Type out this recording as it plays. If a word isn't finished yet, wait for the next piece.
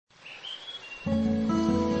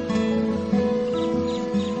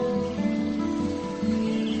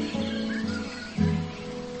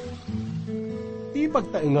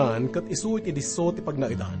pagtaengan kat isu iti diso ti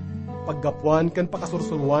pagnaidan. Paggapuan kan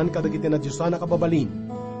pakasursuruan kadagiti na Diyosan na kababalin.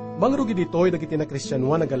 Mangrugi ditoy dagiti na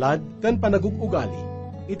Kristyanuan na galad kan panagugugali.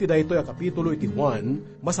 Iti daytoy a kapitulo iti Juan,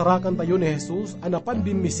 masarakan tayo ni Jesus anapan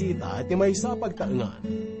bimisita iti maysa pagtaengan.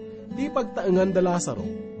 Ti pagtaengan da Lazaro,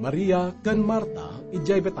 Maria kan Marta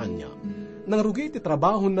ijay Betania. Nangrugi iti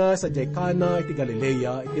trabaho na sa jay Cana iti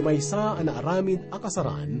Galilea iti maysa ana aramid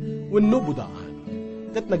akasaran wenno budaan.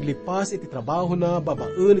 Ket naglipas iti trabaho na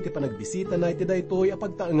babaen iti panagbisita na iti daytoy a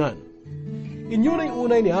pagtaengan. Inyo na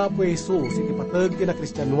unay ni Apo Jesus iti pateg ti na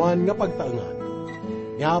Kristyanuan nga pagtaengan.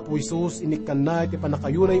 Ni Apo Jesus inikkan na iti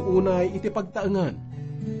panakayunay unay iti pagtaengan.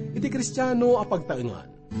 Iti Kristiyano a pagtaengan,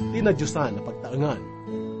 ti na Diyosan a pagtaengan.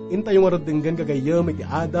 Intay nga rodenggan gagayem iti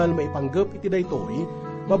adal maipanggep iti daytoy,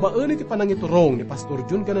 babaen iti panangiturong ni Pastor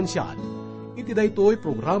Jun Ganancial. Iti daytoy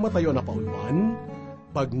programa tayo na paulwan,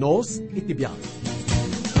 Bagnos iti Biag.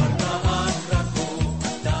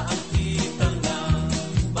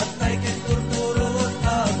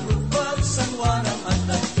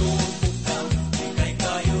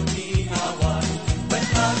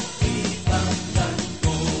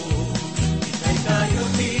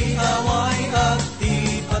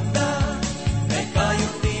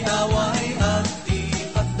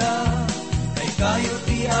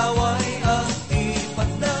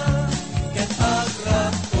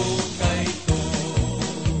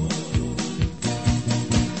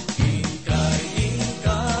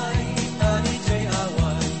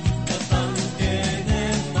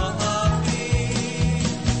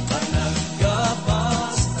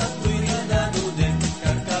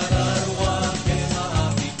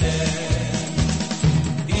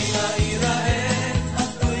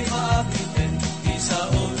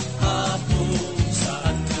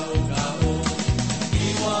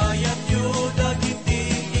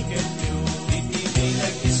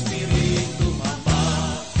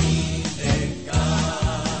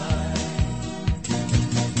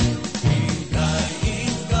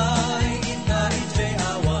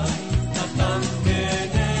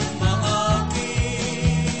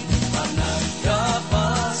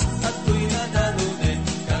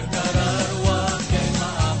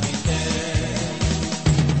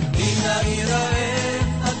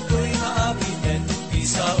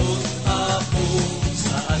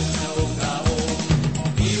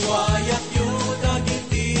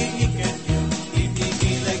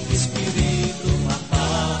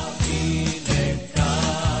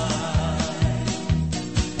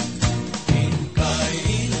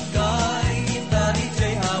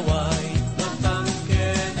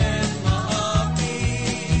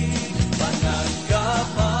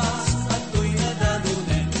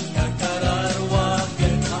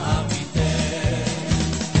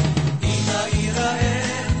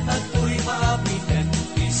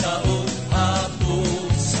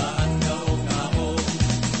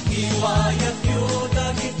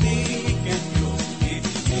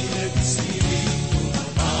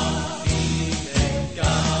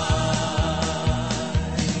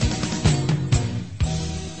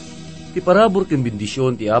 Ti parabor ken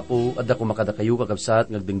bendisyon ti Apo adda ko makadakayo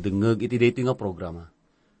kakabsat ngagdengdengeg iti daytoy nga programa.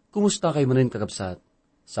 Kumusta kayo manen kakabsat?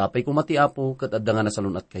 Sapay ko mati Apo ket adda nga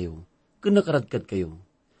nasalunat kayo. Ken nakaradkad kayo.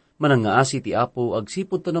 Manangaasi ti Apo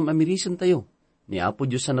agsipud tanam amirisen tayo. Ni Apo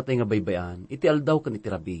Dios sa natay nga baybayan iti aldaw ken iti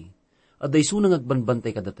rabi. Adday sunang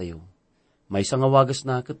agbanbantay kada tayo. Maysa nga wagas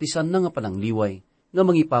na ket tisan na nga panangliway nga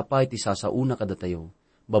mangipapay ti sasauna kada tayo.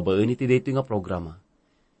 Babaen iti daytoy nga programa.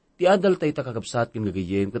 Ti adal tayo takakabsat ken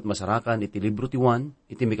gagayem ket masarakan iti libro ti Juan,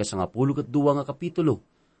 iti mikasangapuluh ket duwa nga kapitulo.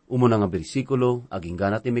 Umuna nga bersikulo, aging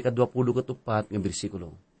gana ti mikadwapulo ket upat nga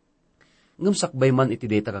bersikulo. Ngem sakbay man iti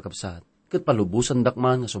dayta kakabsat, ket palubusan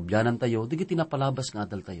dakman nga sobyanan tayo, digiti napalabas nga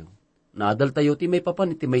adal tayo. Naadal tayo ti may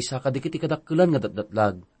papan iti maysa kadagiti kadakkelan nga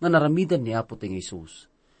datdatlag, nga naramidan ni Apo ti Jesus.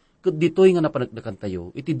 Ket ditoy nga napanagdakan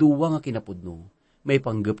tayo, iti duwa nga kinapudno, may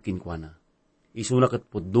panggep kinkwana. Isuna ket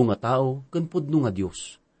pudno nga tao, ken pudno nga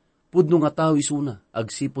Dios. Pudno nga tao isuna,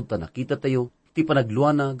 agsipud ta nakita tayo, ti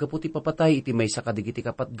panagluana, gapu ti papatay iti maysa kadigiti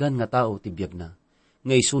kapatgan nga tao ti biyag na,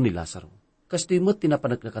 nga isu ni Lazaro. Kastoy met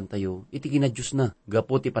tinapanagnakan tayo, iti kinadyos na,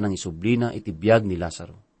 gapu ti panangisublina iti biyag ni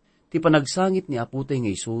Lazaro. Ti panagsangit ni Aputay nga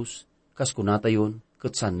Isus, kas kunatayon,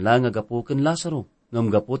 ket sanla nga gapu ken Lazaro, ngam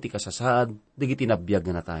gapu ti kasasaad, dagiti nabiyag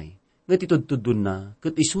nga natay. Nga titudtudun na,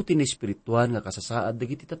 ket isu ti na espirituan nga kasasaad,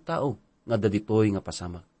 dagiti tattao, nga daditoy nga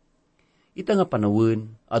pasamak. Ita nga panawin,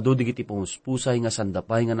 adu digiti pumuspusay nga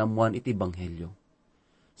sandapay nga namuan iti banghelyo.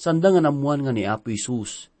 Sanda nga namuan nga ni Apo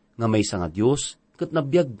Isus, nga may nga Dios, ket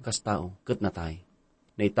nabiyag kas tao, ket natay.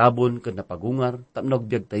 Naitabon ket napagungar, tapno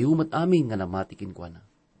agbyag tayo mat aming nga namatikin kwa na.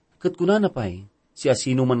 Ket kunana pay, Siya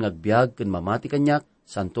sino man ngagbiag ken mamati kanyak,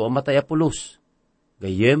 santo ang matay Apolos.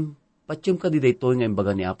 Gayem, patyem ka di daytoy nga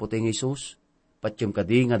imbaga ni Apo tayong Isus. Patyem ka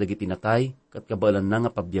di nga dagiti natay, kat kabalan na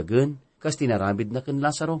nga pabyagen, kas tinaramid na ken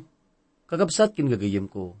Lazaro. Kagabsat ken gagayem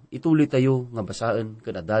ko, ituloy tayo nga basaan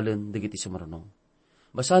ken adalan dagiti sumarno.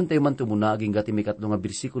 Basahan tayo man tumuna aging gati may 3 nga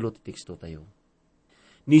bersikulo ti teksto tayo.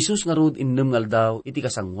 Ni Jesus nga rod innem nga aldaw iti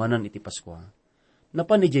kasangwanan iti Paskwa.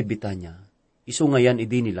 Napan ijay Betania, isu ngayan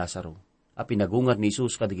idi ni Lazaro, a pinagungar ni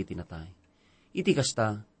Jesus kadagiti natay. Iti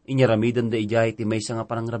kasta, inyaramidan da ijay ti maysa nga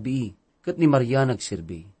panangrabii, ket ni Maria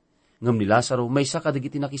nagsirbi. Ngem ni Lazaro maysa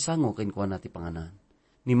kadagiti nakisango ken kuana ti panganan.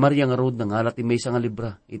 Ni Maria nga rod nangalat ti maysa nga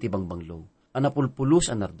libra iti bangbanglo, anapulpulos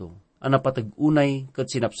anardo, anapatag-unay ket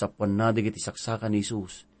sinapsapwan na dagiti saksakan ni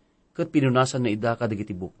Jesus, ket pinunasan na ida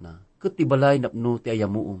kadagiti bukna, ket ti balay napno ti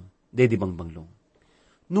ayamuom, dedi bangbanglo.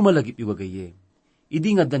 Numalagip yu gagayem, idi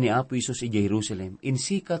ngadda ni Apo Isus iti Jerusalem,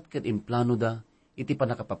 insikat ket inplano da iti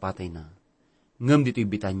panakapapatay na. Ngem dito'y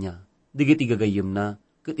Betania, digiti gagayem na,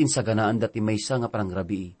 ket insaganaan da ti maysa nga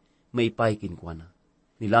panangrabii, maipay kinkwana.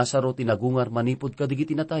 Ni Lazaro tinagungar manipod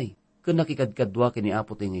kadigiti natay, ken nakikadkadwa ken ni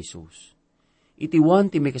Apo tayong Isus. Iti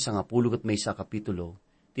 1 ti may 10 ket maysa kapitulo,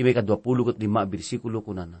 ti may 25 bersikulo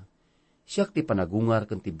kunana. Siyak ti panagungar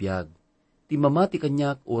ken ti biag, ti mamati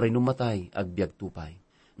kanyak oray numatay agbiag tupay.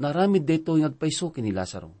 Naramid daytoy ngagpayso ken ni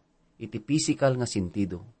Lazaro, iti pisikal nga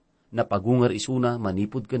sentido, napagungar isuna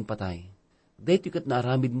manipod ken patay. Daytoy ket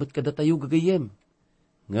naaramid met kada tayo gagayem.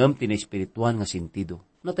 Ngem ti espirituan nga sentido,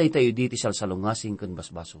 natay tayo di ti salsalungasing ken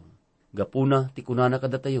basbason. Gapuna ti kunana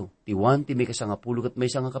kada tayo, ti 1 ti may 10 ket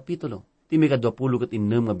maysa nga kapitulo, ti may 26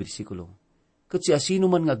 nga bersikulo. Ket si asino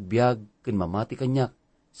man ngagbiag ken mamati kanyak,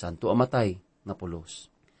 santo amatay nga pulos.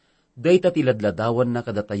 Dayta ti ladladawan na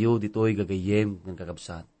kada tayo ditoy gagayem ng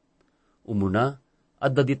kakabsat. Umuna,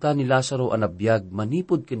 adda dita ni Lazaro anabbiag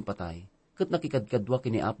manipod ken patay, ket nakikadkadwa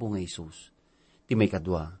ken ni Apo nga Isus. Ti may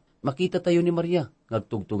kadwa, makita tayo ni Maria,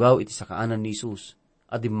 ngagtugtugaw iti sakaanan ni Isus,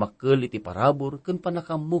 adim makkel iti parabor ken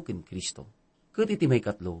panakamu ken Kristo. Ket iti may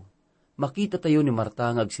 3, makita tayo ni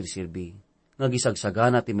Marta ngagsirsirbi,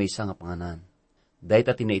 ngagisagsagana ti maysa nga panganan.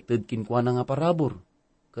 Dayta tinaited kinkwana nga parabor,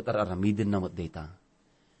 ket araramiden na met dayta.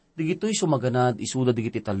 Digito'y sumaganad isula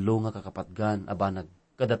digiti 3 nga kakapatgan abanag,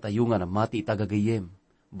 kada tayo nga namati itagagayem,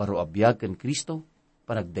 baro abiyag ken Kristo,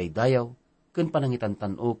 panagdaydayaw, ken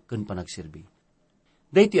panangitantanog ken panagsirbi.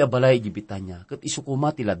 Daytoy abalay iti Betania, ket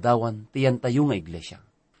isukuma ti ladawan tiyan tayo nga iglesia.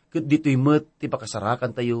 Ket dito'y met ti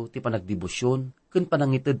pakasarakan tayo ti panagdebosyon, ken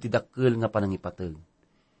panangited ti dakkel nga panangipateg.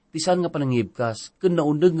 Ti saan nga panangibkas, ken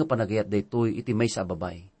nauneg nga panagayat daytoy iti maysa a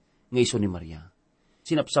babay, nga isu ni Maria.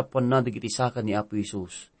 Sinapsapuan na digiti saka ni Apo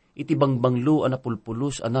Isus, iti bangbanglo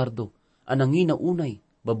anapulpulos anardo, anangina unay,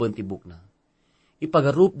 baben ti bukna.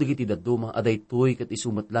 Ipagarup digiti daduma adaytoy ket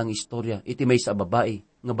isumet lang istorya iti maysa a babae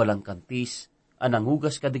nga balangkantis,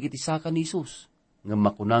 anangugas kadigiti saka ni Isus, nga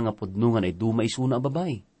makuna nga pudnungan ay duma isuna a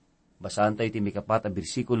babae. Basahan tayo ti may 4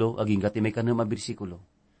 bersikulo, aging gati may 6 bersikulo.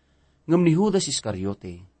 Ngem ni Judas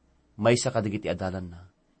Iscariote, maysa kadigiti adalan na,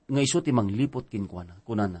 nga isu ti manglipot kinkwana,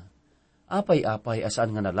 kunana, apay-apay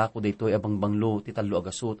asaan nga nalako daytoy abang banglo ti 3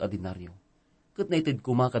 agasot a dinaryo. Ket naited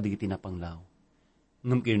kuma kadigiti napanglaw.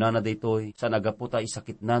 Ngem kinana daytoy saan agapo ta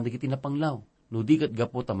isakit na digiti napanglaw, no di ket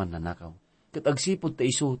gapo ta man nanakaw. Ket agsipod ta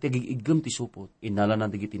isu ti agigigem ti supot, inala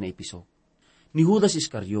na digiti na ipisok. Ni Judas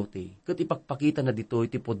Iscariote, ket ipakpakita na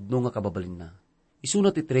ditoy ti podno nga kababalin na. Isu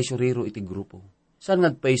na ti treasurero iti grupo, saan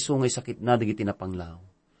ngagpaiso nga isakit na digiti napanglaw.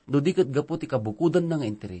 No di ket gapo ti kabukudan na nga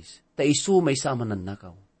interes, ta isu may sama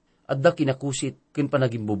nannakaw. Adda kinakusit ken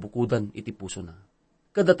panagimbubukudan iti puso na.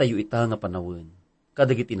 Kada tayo ita nga panawin,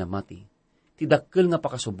 kadagiti namati, ti dakkel nga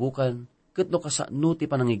pakasubukan, ket no kasano ti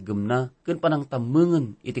panangigem na, ken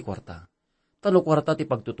panangtamengen iti kwarta. Tano kwarta ti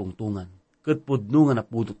pagtutungtungan, ket pudno nga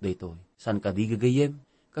napudot daytoy. San kadi gagayem?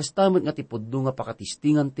 Kastamot nga ti pudno nga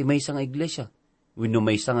pakatistingan ti maysa nga iglesia, wenno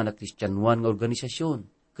maysa nga nakristyanuan nga organisasyon,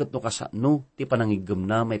 ket no kasano ti panangigem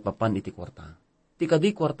na may papan iti kwarta. Ti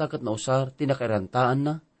kadi kwarta ket nausar ti nakairantaan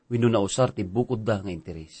na, wenno nausar ti bukod da nga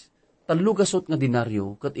interes. 3 gasot nga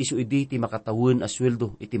dinaryo ket isu idi ti makatawen a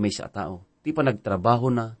sweldo iti maysa a tao, ti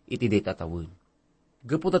panagtrabaho na iti dayta tawen.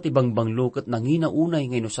 Gaputa ti bangbanglo ket nangina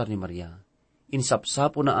unay nga inusar ni Maria.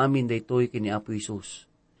 Insapsapo na amin daytoy kini Apo Isus.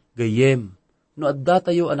 Gayem, no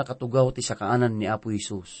adda tayo ang nakatugaw ti sakaanan ni Apo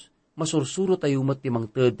Isus, masursuro tayo met ti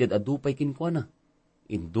mangted ti adupay kinkwana.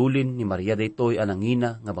 Indulin ni Maria daytoy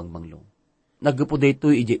anangina nga bangbanglo. Naggapo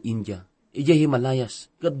daytoy ije India, ije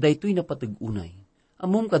Himalayas, ket daytoy napateg-unay.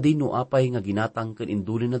 Amom kadino apay nga ginatang ken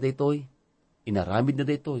indulin na daytoy. Inaramid na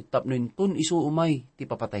daytoy tapno inton isu umay ti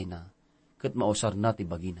papatay na, ket mausar na ti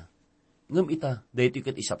bagina. Ngam ita, daytoy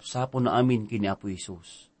ket isapsapo na amin kini Apo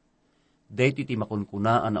Isus. Daytoy ti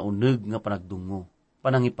makunkunaan na uneg nga panagdungo,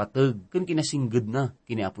 panangipateg ken kinasingged na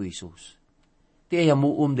kini Apo Isus. Ti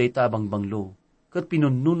ayamuom dayta abang banglo, ket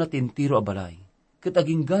pinunno na tintiro a balay, ket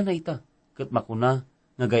aging gana ita, ket makuna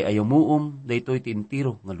nga gay ayamuom daytoy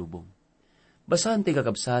tintiro nga lubong. Basahan ti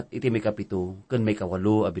kakabsat iti may 7 ken may 8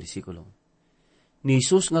 a bersikulo. Ni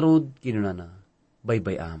Isus nga rod kinunana,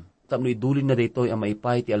 baybayam, tapno idulin na daytoy ang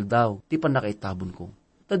maipay ti aldaw ti panakaitabon ko.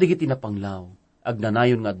 Tadigit tinapanglaw,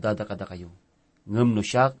 agnanayon nga adda kada kayo. Ngem no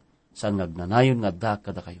siyak, saan nga agnanayon nga adda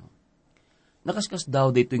kada kayo. Nakaskas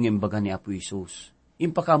daw daytoy nga imbaga ni Apo Isus.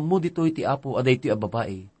 Impakaammo ditoy ti Apo aday ti a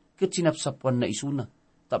babae, ket sinapsapuan na isuna,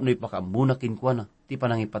 tapno ipakaammo na kinkwana, ti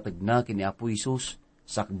panangipateg na kini Apo Isus,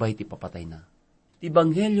 sakbay ti papatay na. Ti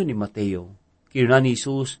Ebanghelyo ni Mateo, kinuna ni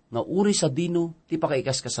Isus nga uri sa dino ti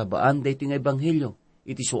pakaikaskasabaan daytoy nga Ebanghelyo,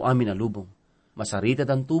 iti suamin a lubong. Masarita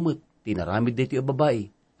dan tumet, tinaramid daytoy a babae,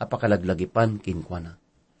 apakalaglagipan kinkwana.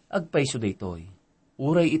 Agpaiso daytoy,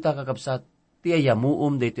 uray ita kakabsat, ti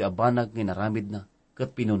ayamuom daytoy a banag nga naramid na,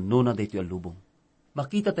 ket pinunno na daytoy a lubong.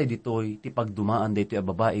 Makita tayo ditoy ti pagdumaan daytoy a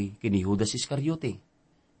babae kini Judas Iscariote.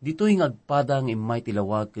 Ditoy nga agpada nga imay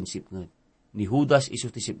tilawag ken sipnget. Ni Judas isu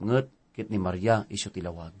ti sipnget, ket ni Maria isu ti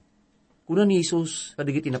lawag. Kuna ni Isus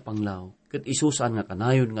kadigiti napanglaw, ket isu saan nga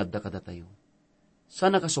kanayon nga adda kadatayo.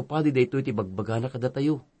 Sana kasupadi daytoy ti bagbagana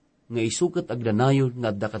kadatayo, nga isu ket aglanayon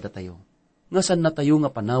nga adda kadatayo. Nga san natayo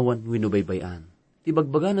nga panawan wenno baybayan. Ti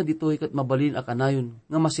bagbagana ditoy ket mabalin a kanayon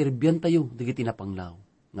nga masirbyan tayo digiti napanglaw.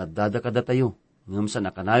 Nga adda kadatayo, ngem san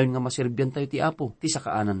a kanayon nga masirbyan tayo ti Apo ti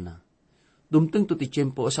sakaanan na. Dumteng to ti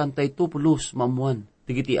tiyempo asan tayo 2 pulos maamuan,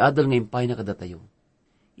 digiti adal nga impay na kadatayo.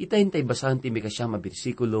 Itayin tayo basahan ti may 9 a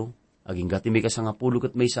bersikulo, aging gati may 10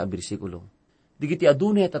 ket may 1 a bersikulo. Digiti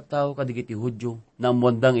adunay at tattao kadigiti Hudyo, na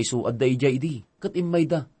amuandang isu adda ija idi, ket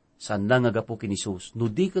imayda, saan lang agapo kin Isus, no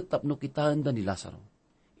di ket tapno kitaan da ni Lazaro.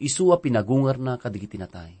 Isu a pinagungar na kadigiti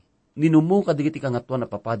natay. Ninumo kadigiti kangatuan na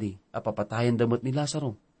papadi, a papatayan damot ni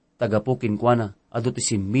Lazaro. Tagapo kinkwana, adu ti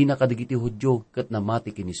simmina kadigiti Hudyo, ket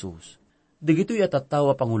namati kin Isus. Digito'y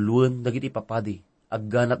atatawa panguluan dagiti papadi,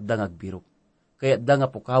 agganat da ngagbirok. Kaya da nga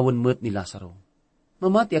pukawan met ni Lazaro.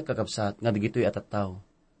 Mamati ak kakabsat nga digito'y atataw,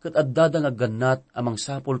 ket adda da ngagganat amang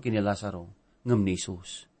sapol kini Lazaro, ngem ni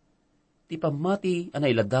Isus. Ti pamati ana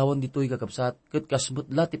iladawan dito'y kakabsat, ket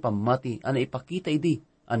kasmutla ti pamati ana ipakita idi,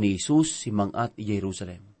 ani Isus si mangat i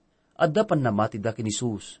Jerusalem. Adda pan namati da kini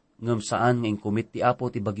Isus, ngem saan nga ingkumit ti Apo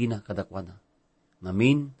ti bagina kadakwana.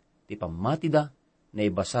 Ngamin, ti pamati da, na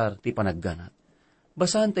ibasar ti panagganat.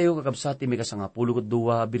 Basahan tayo kakabsat ti may 12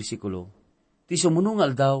 bersikulo. Ti sumunong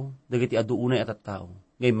aldaw, dagiti adu unay at tao,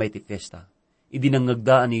 ngay may ti festa.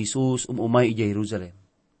 Idinangagdaan ni Isus umay i Jerusalem.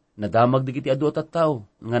 Nadamag digiti adu at tao,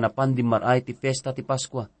 nga napandim maray ti festa ti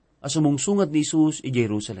Paskwa, asumungsungad ni Isus i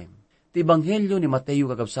Jerusalem. Ti Ebanghelyo ni Mateo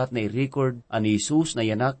kakabsat na i-record ani Isus na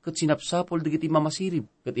yanak ket sinapsapol digiti mamasirib,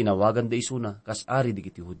 ket inawagan da isuna kas ari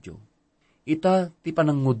digiti Hudyo. Ita ti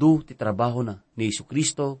panangudu ti trabaho na ni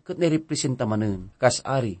Jesucristo ket nirepresenta manen kas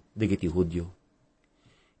ari dagiti Hudyo.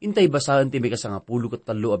 Intay basahan ti may 13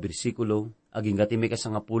 a bersikulo, aging gati may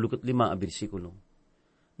 15 a bersikulo.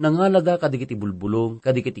 Nangalada kadigiti bulbulong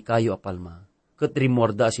kadigiti kayo a palma, ket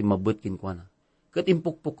rimorda si mabet kinkwana. Ket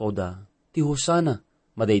impukpukaw da, ti Hosana,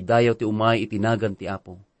 madaydayaw ti umay itinagan ti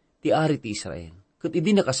Apo, ti ari ti Israel. Ket idi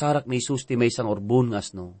nakasarak ni Jesus ti maysang orbon nga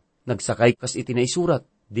asno, nagsakay kas iti naisurat,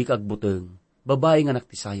 di kagbuteng, babae nga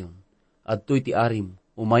naktisayon. Adtoy ti arim,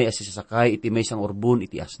 umay as sasakay iti maysang orbon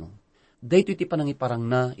iti asno. Daytoy ti panangiparang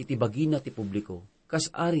na iti bagina ti publiko,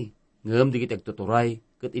 kas ari, ngem digiti agtuturay,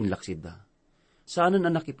 ket inlaksid da. Saanan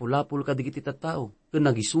anak ipulapul ka digiti tattao, ken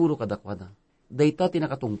nagisuro kadakwada. Dayta ti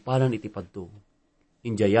nakatungpalan iti padto.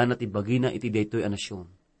 Injayan at ibagina iti daytoy a nasyon.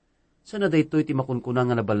 Sana daytoy ti makunkuna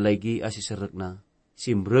nga nabalaygi as isirek na,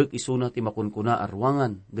 simbrek isuna ti makunkuna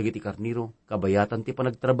arwangan dagiti karniro, kabayatan ti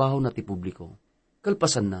panagtrabaho na ti publiko.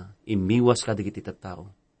 Kalpasan na, imiwas ka dagiti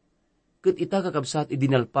tattao. Ket ita kakabsat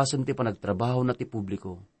idinalpasan ti panagtrabaho na ti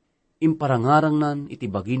publiko. Imparangarang nan iti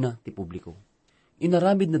bagina ti publiko.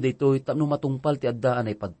 Inaramid na daytoy tapno matungpal ti addaan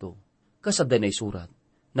ay padto. Kasadda na isurat,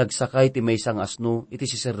 nagsakay ti maysang asno iti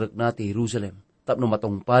sisirek na ti Jerusalem, tapno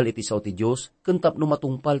matungpal iti sao ti Diyos, ken tapno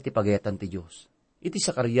matungpal ti pagayatan ti Diyos. Iti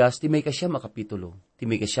Zacarias ti may 9 a kapitulo, ti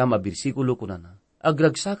may 9 a bersikulo kunana.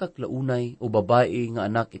 Agragsakak launay o babae nga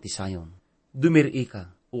anak iti Sayon. Dumiri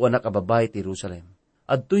ka, o anak a babae ti Jerusalem.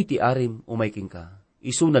 Adtoy ti arim umayking ka,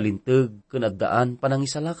 isu nalinteg ken addaan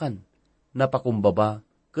panangisalakan. Napakumbaba,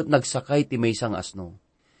 ket nagsakay ti maysang asno.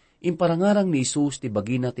 Imparangarang ni Isus ti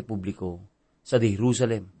bagina ti publiko, sa di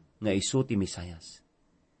Jerusalem, nga isu ti Mesayas.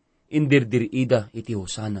 Indirdirida iti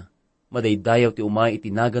Hosana, madaydayaw ti umay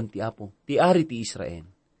itinagan ti Apo, ti ari ti Israel.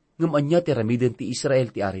 Ngam anya ti ramiden ti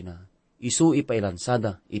Israel ti ari na, isu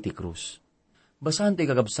ipailansada iti krus. Basahan ti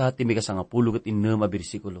kagabsat ti may kasangapulog at innem a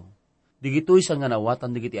bersikulo. Digito'y sa nga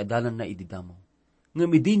nawatan digiti adalan na ididamo.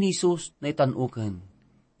 Ngam idi ni Isus na itanukan,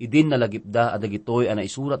 idin nalagipda a dagitoy a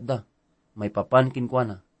naisurat da, may papan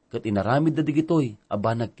kinkwana, kat inaramid da digitoy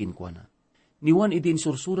abanag kinkwana. Niwan idin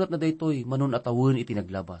sursurat na daytoy manon atawon iti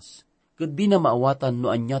naglabas. Kat di na maawatan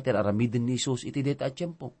no anya ter aramidin ni Isus iti deta at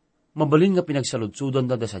tiyempo. Mabalin nga pinagsaludsudan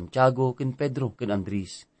da Santiago, ken Pedro, ken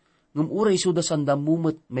Andres. Ngam ura isu da sanda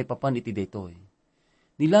mumet may papan iti daytoy.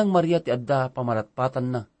 Nilang Maria ti adda pamaratpatan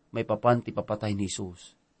na may papan ti papatay ni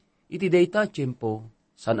Isus. Iti dayta tiyempo,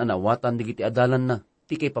 san anawatan digiti adalan na,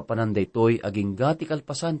 ti kay papanan daytoy aging gati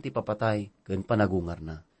kalpasan ti papatay, ken panagungar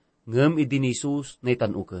na. Ngem idi ni Isus na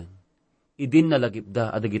itanuken. Idin nalagip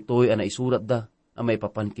da adagitoy ana isurat da a may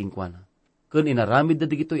papan kinkwana. Ken inaramid da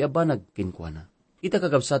digitoy abanag kinkwana. Ita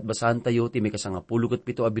kagabsat basahan tayo ti may kasangapulukot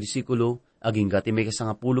 7 a bersikulo, aging gati may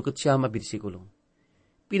kasangapulukot 9 a bersikulo.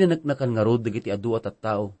 Pinanaknakan nga rod digiti adu at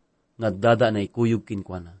tao, nga dada na ikuyog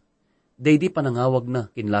kinkwana. Daydi panangawag na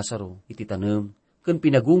kin Lazaro iti tanem, ken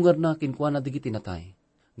pinagungar na kinkwana digiti natay.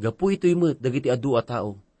 Gapu ito'y met dagiti adu a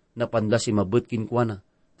tao, napanda si mabet kinkwana,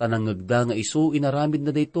 tanangagda nga iso inaramid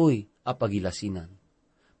na daytoy a pagilasinan.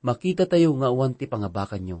 Makita tayo nga awan ti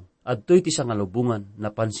pangabakan nyo, adtoy ti sangalubungan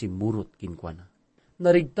na pansimurot kinkwana.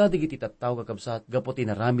 Narigta digiti tattaw kakabsat, gapo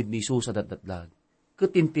tinaramid ni Isus sa datdatlag.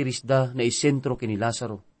 Ket tintirisda na isentro kini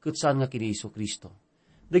Lazaro, ket saan nga kini Isu Kristo.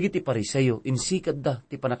 Dagiti Pariseyo, insikat da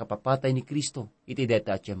ti panakapapatay ni Kristo, iti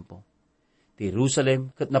deta at tiyempo. Ti Jerusalem,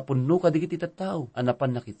 ket napunno ka digiti tattaw,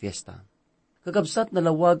 anapan nakifiesta. Kakabsat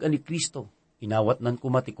nalawag ani Kristo, inawat nan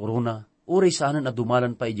kuma ti korona, uray saanan a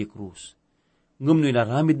dumalan pa iji krus. Ngum no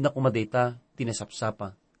inaramid na kumadeta,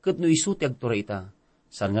 tinasapsapa, ket no isu ti agtura ita,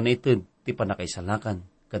 saan nga naited, ti panakaisalakan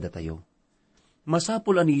kada tayo.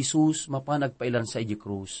 Masapul ani Isus mapanagpailan sa iji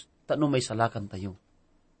krus, tano may salakan tayo.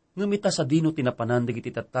 Ngem ita sa dino tinapanan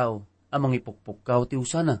digiti tattao, amang ipukpukaw ti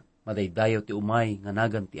usana, madaydayaw ti umay nga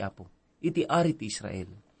nagan ti Apo, iti ari ti Israel.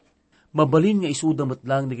 Mabalin nga isudamet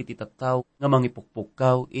lang digiti tattao, nga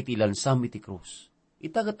mangipukpukaw iti lansam iti krus.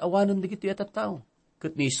 Itagat awanan digiti tattao,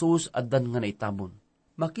 ket ni Isus addan nga naitamon.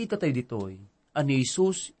 Makita tayo ditoy, ani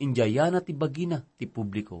Isus injayana ti bagina ti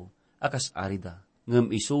publiko, akas arida,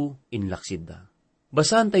 ngem isu inlaksid da.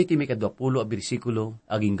 Basahan tayo ti may 20 a bersikulo,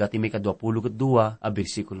 aging gati may 22 a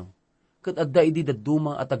bersikulo. Ket adda idi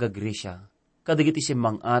dadduma at taga-Gresya, kadagiti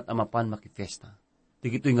simmangat a mapan makifesta.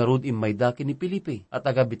 Digito'y nga rod imayda kini Filipe at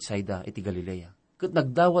taga Betsaida iti Galilea. Ket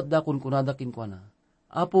nagdawat da kunkunada kinkwana,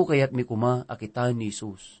 Apo kayat mi kuma akitaan ni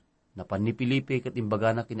Isus. Napan ni Filipe ket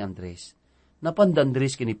imbagana kini Andres. Napan da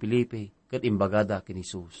Andres kini Filipe ket imbagada kini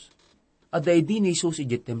Isus. Adda idi ni Isus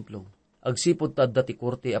iti templo. Agsipod ta adda ti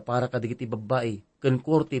korte a para kadigiti babae, ken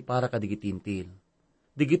korte para kadigiti intil.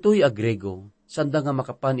 Digitoy a Grego, sanda nga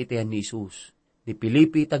makapan itihan ni Isus. Ni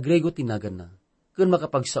Filipe ta Grego tinagan na. Ken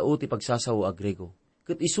makapagsao ti pagsasaw a Grego.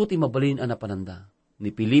 Ket isu ti mabalin a napananda.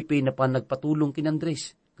 Ni Filipe napan nagpatulong kin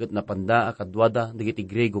Andres, ket napanda a kadwada digiti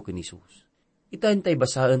Grego ken Isus. Itaen tay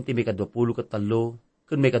basaan ti may 23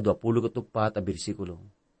 ken may 24 a bersikulo.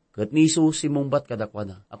 Ket ni Isus simungbat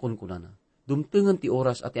kadakwada, akon kunana. Dumtengan ti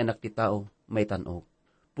oras at anak ti tao, may tanok.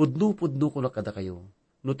 Pudno ko na kada kayo.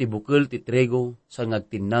 No ti bukel ti trego, sa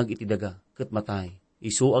ngagtinag iti daga, ket matay.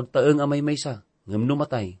 Isu agtaeng amay maysa, ngem no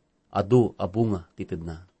matay, adu abunga tited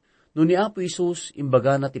na. No ni Apo Isus,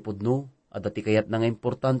 imbaga na ti pudno, at dati kayat na nga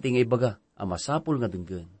importante nga ibaga, amasapol nga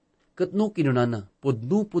denggen. Ket no kinunana,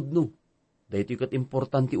 pudno. Dahito ket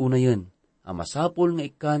importante una yan, amasapol nga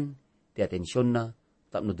ikan, ti atensyon na,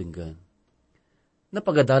 tapno denggen.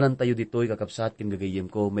 Napagadalan tayo dito'y kakapsat kin gagayem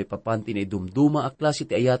ko, may papanti na idumduma a klase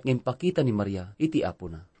ti ayat ngayon pakita ni Maria, iti Apo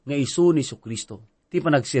na. Nga isu ni Kristo, ti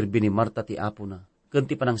panagsirbi ni Marta ti Apo na, ken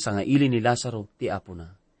ti panangsangaili ni Lazaro ti Apo na.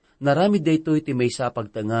 Naramid daytoy ti maysa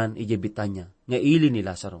pagtangan iti Betania, nga ili ni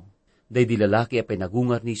Lazaro. Day di lalaki a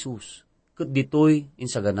pinagungar ni Isus. Ket ditoy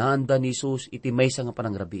insaganaan da ni Isus iti maysa nga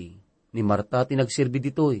panangrabi. Ni Marta ti nagsirbi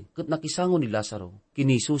ditoy, ket nakisango ni Lazaro,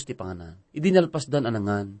 kini Isus ti panganan. Idinalpasdan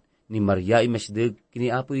anangan, ni Maria imesdeg kini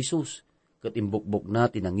Apo Isus, ket imbukbok na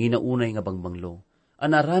tinangina unay nga bangbanglo,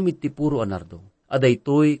 anaramid ti puro anardo,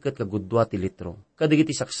 adaytoy ket kagudwa ti litro,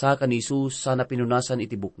 kadagiti saksaka ni Isus sana pinunasan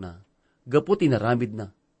iti bukna, gapu tinaramid na,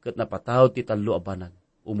 ket napatawd ti tallo a banag,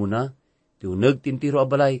 umuna, ti uneg tintiro a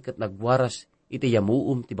balay, ket nagwaras iti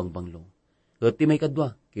yamuom ti bangbanglo. Ket ti may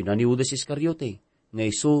kadwa, kina ni Judas Iscariote, nga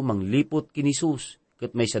isu manglipot kini Isus,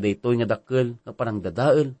 ket may sadaytoy nga dakkel nga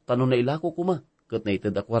panangdadael, tanong na ilako kuma, ket na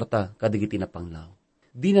ited a kwarta kadigiti na panglaw.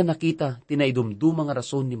 Di na nakita, tinaidumduma nga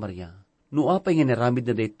rason ni Maria. Nuapay nga naramid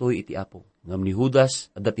na daytoy iti Apo. Ngam ni Judas,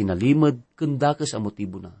 adda tinalimad, kendakas ang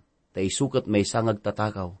motibo na. Ta isukat may sangag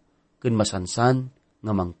tatakaw, ken masansan,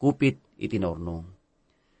 nga mangkupit iti naornong.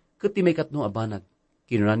 Ket ti may katno abanag,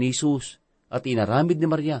 kinuna ni Jesus, at inaramid ni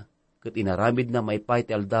Maria, ket inaramid na maipay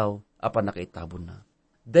ti aldaw, apan nakaitabon na.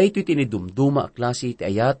 Daytoy tinidumduma a klase ti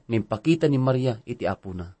ayat, mimpakita ni Maria iti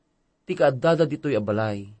Apo na. Ti kaaddada ditoy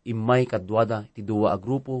abalay, imay kadwada iti dua a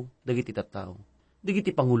grupo, dagiti tattao.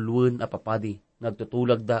 Digiti panguluan a papadi,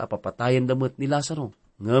 nagtutulag da a papatayan damet ni Lazaro.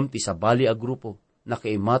 Ngem ti sabali a grupo,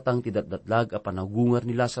 nakaimatang ti datdatlag a panagungar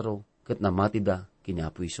ni Lazaro, ket namati da kini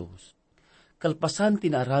Apo Isus. Kalpasan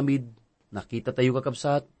tinaaramid, nakita tayo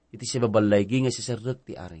kakabsat, iti si babalaygi nga si Serdek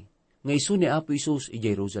ti Ari. Nga isu ni Apo Isus i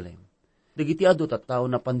Jerusalem. Dagiti ado tattao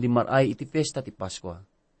na pandimaray iti festa ti Paskwa.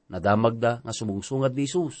 Nadamag da nga sumungsungad ni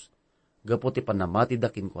Isus. Gapo ti panamati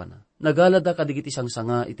da kinkwana. Nagala da kadigiti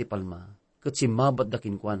sangsanga iti palma. Ket simmabat da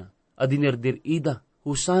kinkwana. Adinirdir ida,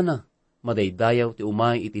 husana, madaydayaw ti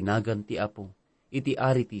umay itinagan ti Apo, iti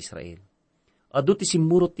Ari ti Israel. Adu ti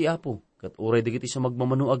simurot ti Apo, ket uray dagiti sa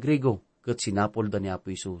magmamano a Grego, ket sinapol da ni Apo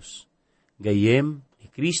Isus. Gayem, ni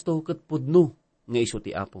Kristo ket pudno, nga isu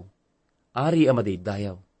ti Apo. Ari a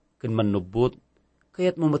madaydayaw, ken mannubot,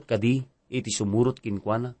 kayat mumat kadi, iti sumurot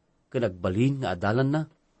kinkwana, ken agbalin nga adalan na.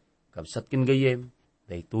 Kabsat ken gayem,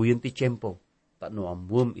 daytoyen ti tiyempo, tano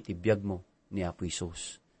amwem iti biyag mo ni Apo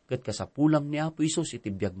Isus. Ket kasapulam ni Apo Isus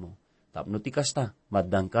iti biyag mo. Tapno ti kasta,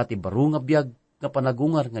 maddang ka ti baro nga biyag, nga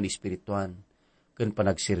panagungar nga ni Espirituan. Ken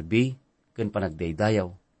panagsirbi, ken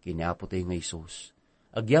panagdaydayaw, kini Apo tayo nga Isus.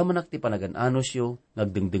 Agyaman ti panagananos yo,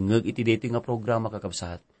 nagdengdengeg iti dito nga programa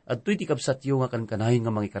kakabsat. At iti kabsat yo nga kankanayon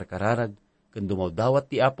nga mangikarkararag, ken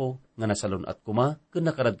dumawdawat ti Apo, nga nasalon at kuma, ken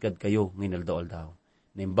nakaradkad kayo nginaldaw-aldaw.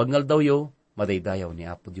 Naimbagnal daw yo, madaydayaw ni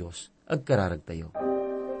Apo Dios, agkararag tayo.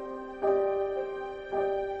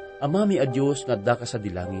 Amami a Diyos nga adda ka sa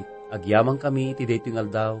dilangit, agyamang kami ti daytoy nga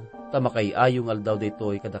aldaw, tamakayayong aldaw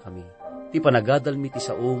daytoy kada kami. Ti panagadal mi ti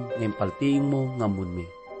saom, ngempaltiing mo ngamun mi.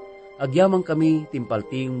 Agyamang kami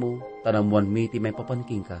timpaltiing mo, tanamuan mi ti may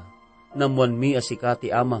papanking ka. Namuan mi asika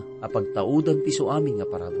ti ama, apagtaudan ti suamin nga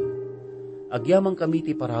parabor. Agyamang kami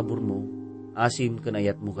ti parabor mo, asim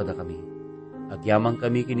kanayat mo kada kami. Agyamang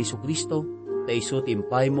kami kini Kristo, ta iso ti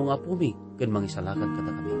impay mo nga pumi, ken mangisalakan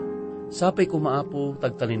kada kami. Sapay kumaapo,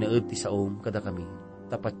 tagtalinaed ti saom kada kami.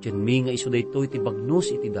 Tapat yun mi nga iso daytoy ti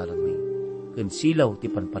bagnos iti dalan mi. Ken silaw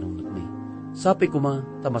ti panpanunot mi. Sapay kuma,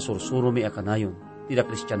 tamasursuro mi akanayon, ti da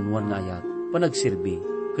Kristyanuan nga ayat, panagsirbi,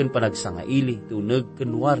 ken panagsangaili, ti uneg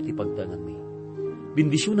ken war ti pagdangan mi.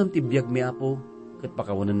 Bindisyonan ti biyag mi Apo, ket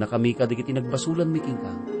pakawanan na kami kadigiti nagbasulan mi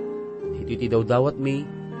kingka. Iti ti dawdawat mi,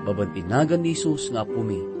 babantinagan ni Jesus nga Apo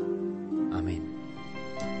mi. Amen.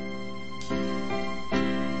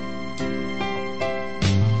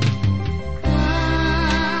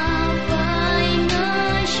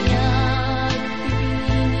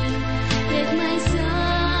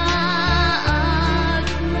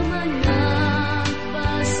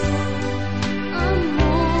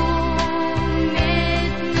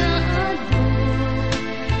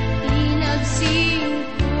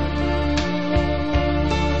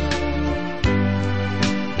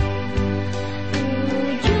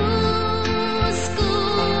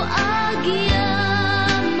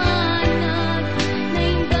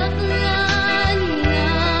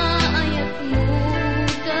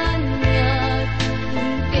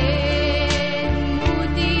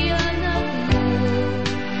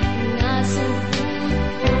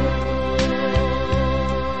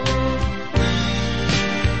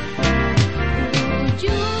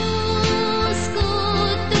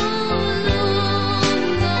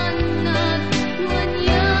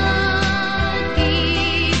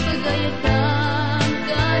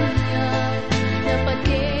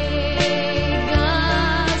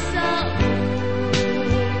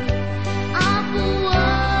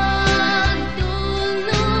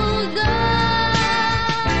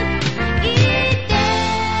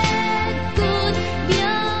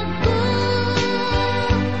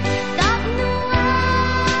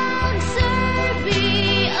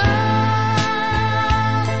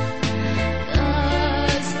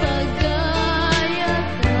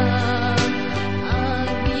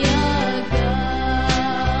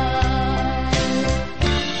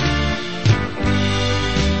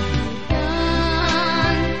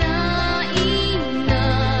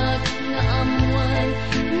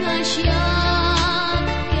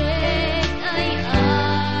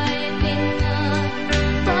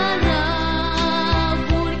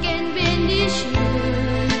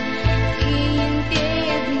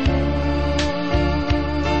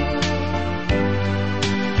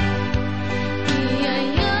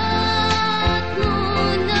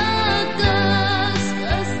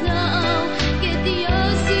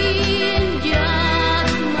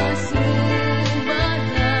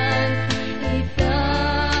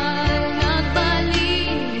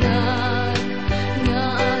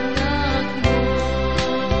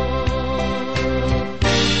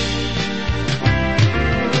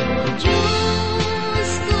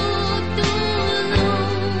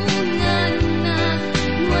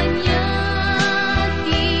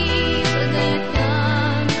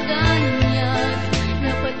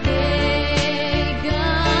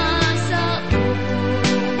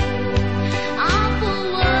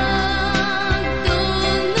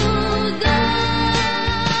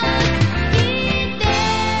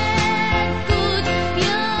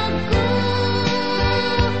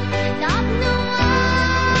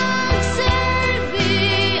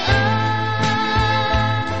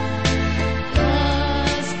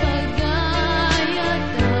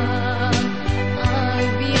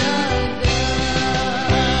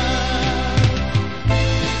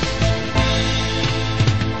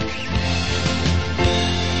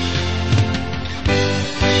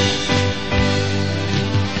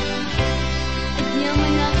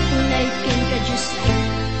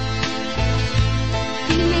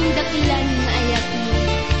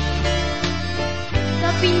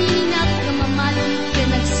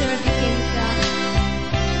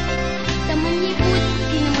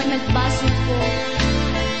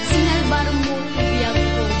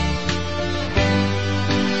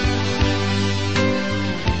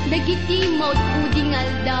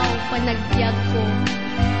 panagbiag ko.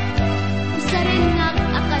 Usa rin nga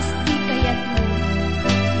akas di kayat mo.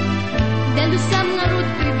 Dalusam nga rod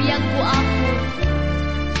ko'y biyag ko ako.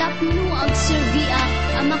 Tapno ang serbiak,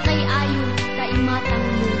 ama kay ayo, kaimatang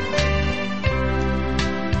mo.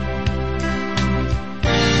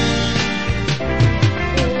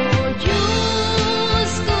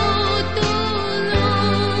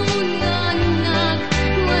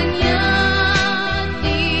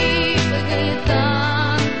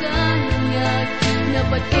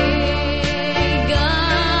 But